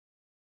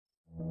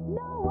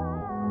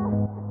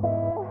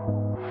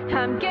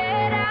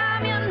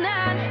함께라면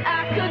난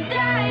I could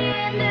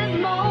die in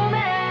this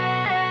moment.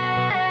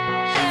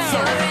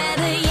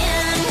 Forever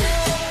young,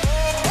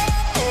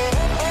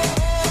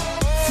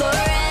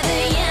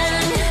 forever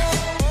young.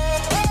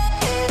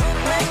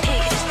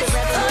 Blackpink is the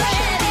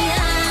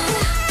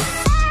revolution.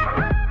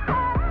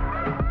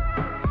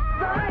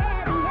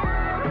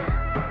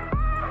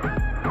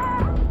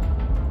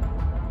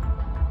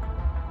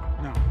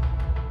 No,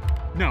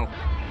 no,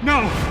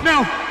 no,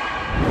 no!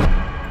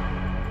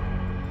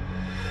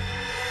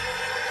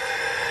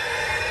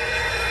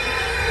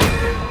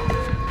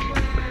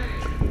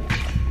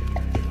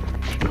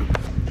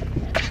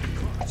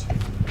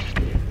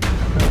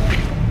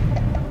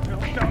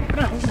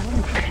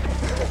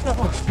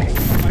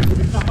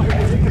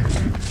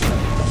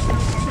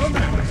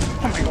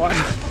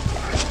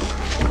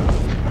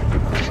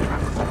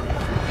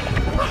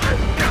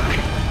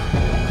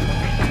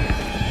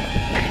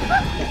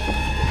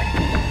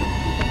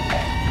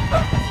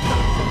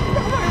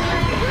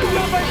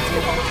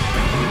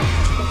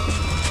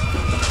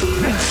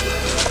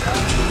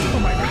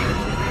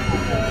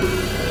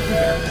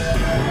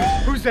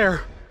 Who's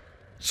there?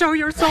 Show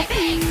yourself!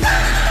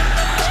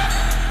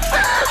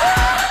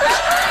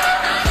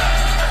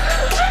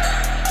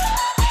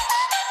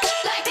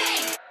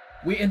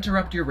 We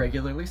interrupt your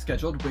regularly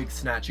scheduled wig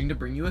snatching to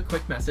bring you a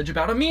quick message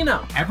about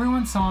Amino.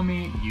 Everyone saw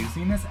me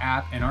using this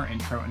app in our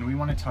intro and we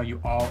want to tell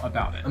you all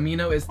about it.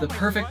 Amino is the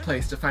perfect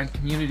place to find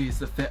communities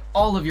that fit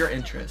all of your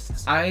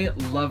interests. I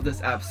love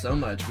this app so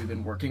much. We've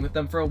been working with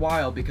them for a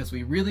while because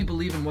we really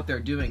believe in what they're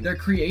doing. They're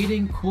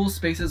creating cool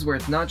spaces where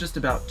it's not just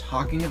about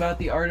talking about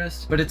the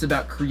artist, but it's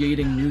about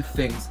creating new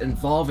things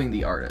involving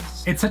the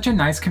artist. It's such a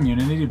nice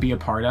community to be a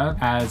part of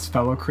as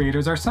fellow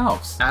creators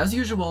ourselves. As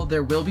usual,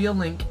 there will be a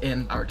link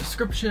in our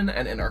description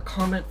and in our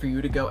comment for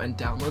you to go and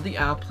download the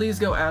app. Please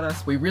go at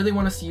us. We really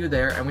want to see you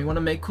there and we want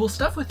to make cool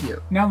stuff with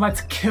you. Now let's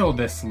kill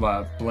this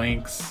love,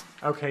 Blinks.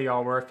 Okay,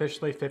 y'all, we're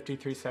officially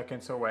 53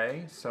 seconds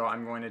away, so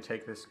I'm going to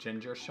take this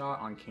ginger shot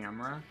on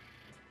camera.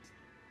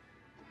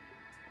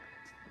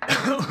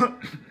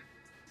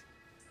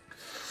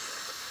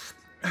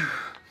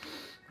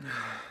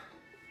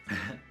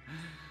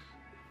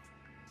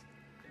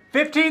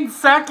 "15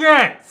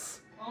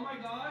 seconds! Oh my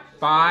gosh.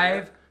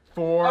 5,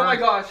 4, oh my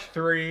gosh.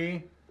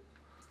 3.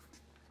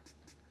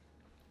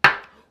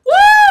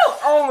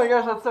 Oh my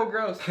gosh, that's so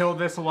gross. Kill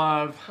this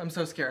love. I'm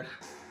so scared.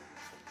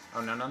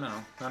 Oh, no, no, no,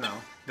 no, no.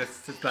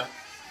 This is the...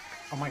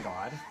 Oh my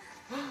god.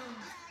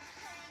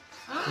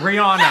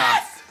 Rihanna.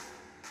 Yes!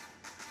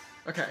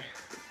 Okay.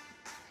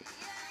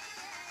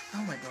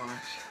 Oh my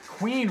gosh.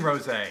 Queen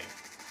Rosé.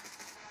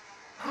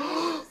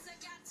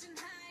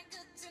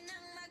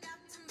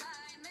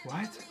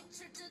 What?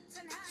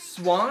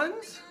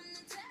 Swans?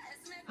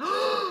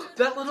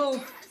 That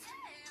little...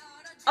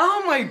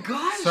 Oh my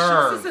gosh,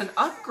 Serve. this is an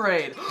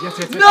upgrade. Yes,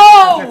 yes, yes.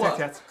 No! Yes, yes,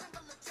 yes, yes.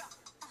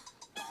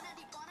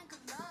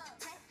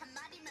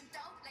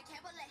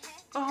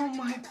 Oh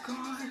my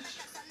gosh.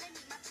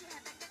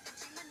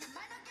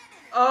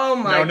 Oh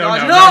my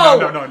gosh.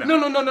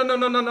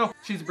 No, No.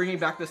 She's bringing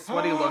back the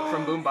sweaty look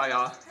from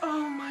Boombaya.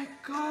 Oh my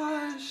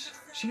gosh.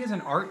 She is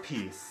an art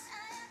piece.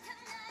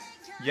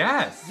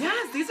 Yes.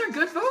 Yes, these are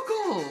good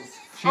vocals.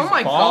 She's oh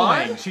my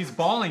bawling. god. She's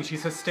bawling.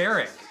 She's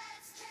hysteric.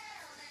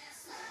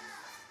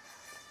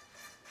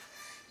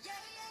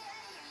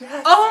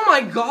 Yes. Oh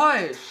my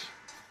gosh.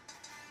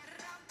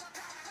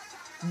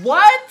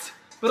 What?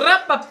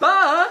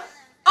 Ra-pa-pa.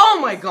 Oh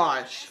my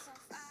gosh.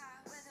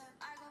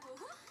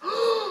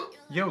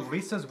 Yo,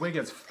 Lisa's wig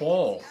is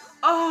full.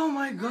 Oh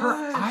my Her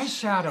gosh.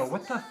 eyeshadow.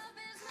 What the?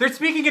 They're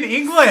speaking in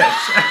English.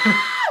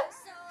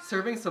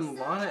 Serving some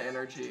Lana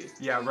energy.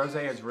 Yeah,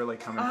 Rosé is really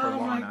coming for Lana. Oh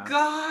my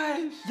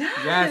gosh. Yes.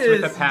 Yes,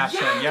 with the passion.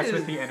 Yes, Yes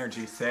with the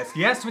energy, sis.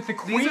 Yes, with the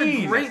queen.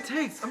 These are great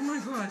takes. Oh my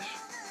gosh.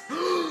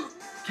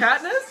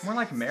 Katniss? More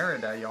like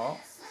Merida, y'all.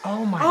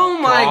 Oh my Oh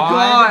my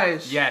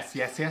gosh. Yes,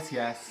 yes, yes,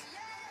 yes.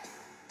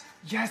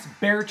 Yes,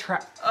 bear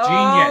trap.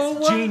 Oh,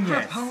 Genius,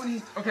 genius. her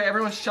pony. Okay,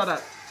 everyone shut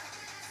up.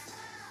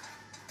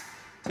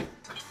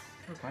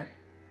 What?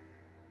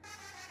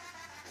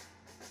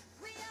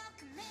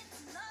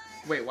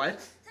 Wait, what?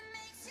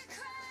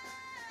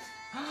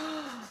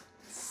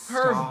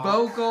 Her Stop.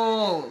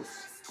 vocals.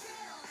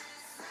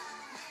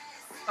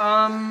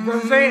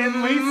 Rosé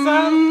and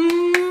Lisa?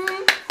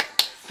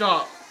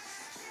 Stop.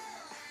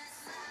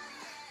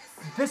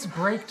 This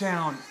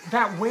breakdown,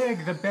 that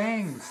wig, the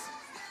bangs.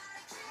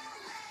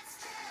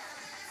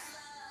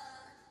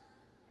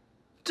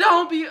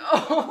 Don't be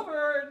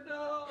over,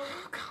 no.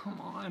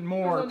 Come on,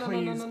 more, No,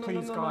 please,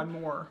 please, God,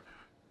 more.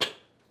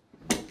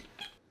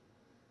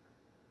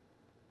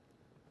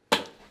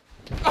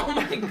 Oh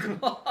my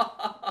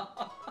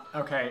god.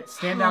 Okay,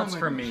 standouts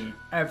for me,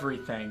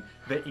 everything.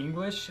 The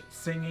English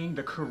singing,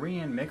 the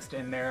Korean mixed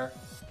in there,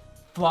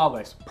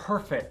 flawless,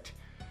 perfect.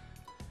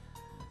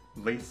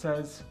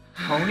 Lisa's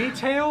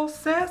ponytail,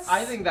 sis?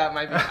 I think that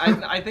might be,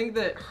 I think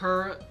that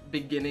her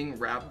beginning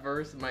rap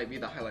verse might be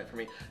the highlight for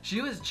me.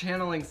 She was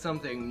channeling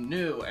something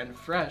new and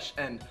fresh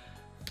and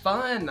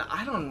fun.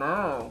 I don't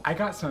know. I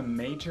got some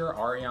major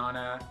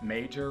Ariana,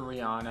 major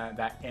Rihanna.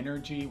 That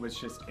energy was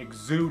just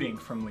exuding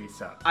from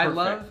Lisa. I Perfect.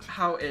 loved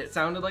how it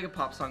sounded like a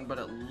pop song, but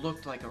it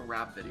looked like a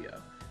rap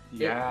video.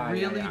 Yeah, it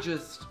really yeah.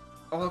 just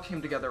all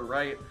came together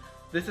right.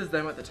 This is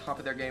them at the top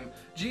of their game.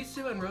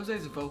 Jisoo and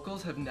Rose's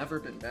vocals have never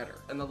been better.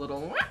 And the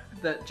little wah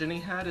that Jennie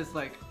had is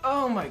like,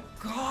 oh my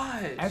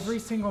gosh. Every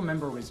single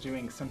member was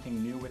doing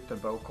something new with the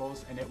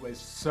vocals, and it was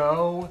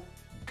so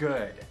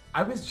good.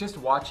 I was just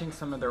watching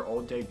some of their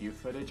old debut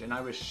footage, and I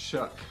was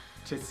shook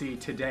to see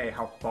today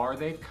how far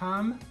they've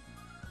come.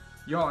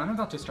 Y'all, I'm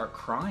about to start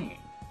crying.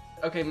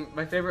 Okay,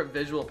 my favorite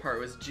visual part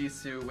was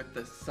Jisoo with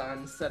the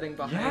sun setting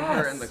behind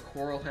her and the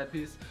coral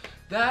headpiece.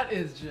 That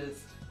is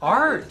just...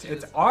 Art!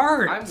 It's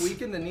art! I'm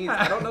weak in the knees.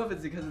 I don't know if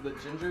it's because of the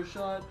ginger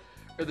shot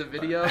or the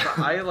video, but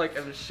I like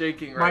am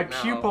shaking right now.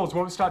 My pupils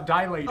won't stop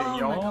dilating,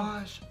 y'all. Oh my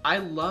gosh. I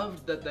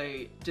loved that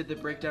they did the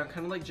breakdown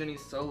kind of like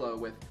Jennie's solo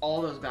with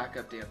all those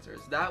backup dancers.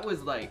 That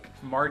was like...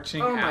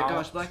 Marching Oh my out.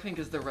 gosh, Blackpink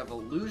is the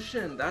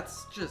revolution.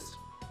 That's just...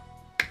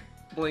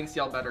 Blinks,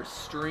 y'all better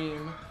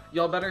stream.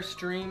 Y'all better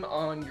stream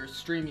on your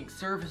streaming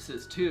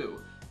services too.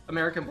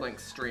 American Blink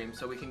stream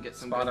so we can get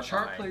some good Spotify.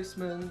 chart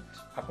placement.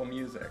 Apple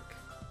Music.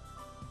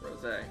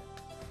 Rosé.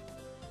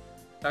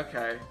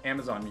 Okay.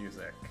 Amazon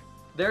Music.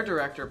 Their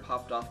director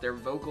popped off. Their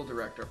vocal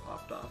director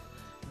popped off.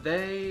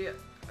 They...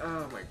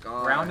 Oh my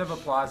god. Round of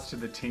applause to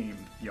the team,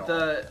 y'all.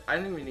 I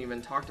didn't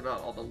even talked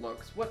about all the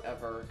looks.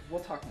 Whatever. We'll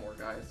talk more,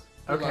 guys.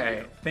 We love Okay,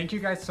 you. thank you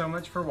guys so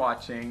much for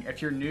watching.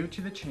 If you're new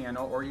to the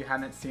channel or you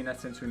haven't seen us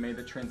since we made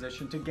the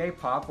transition to gay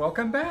pop,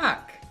 welcome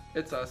back.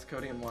 It's us,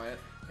 Cody and Wyatt.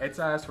 It's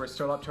us, we're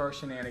still up to our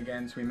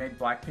shenanigans. We made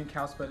Blackpink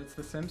House, but it's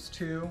The Sims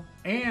 2.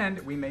 And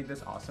we made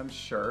this awesome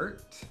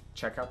shirt.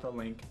 Check out the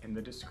link in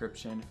the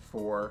description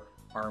for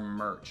our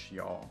merch,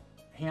 y'all.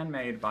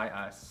 Handmade by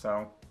us,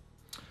 so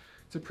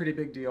it's a pretty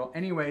big deal.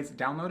 Anyways,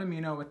 download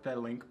Amino with the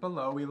link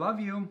below. We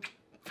love you.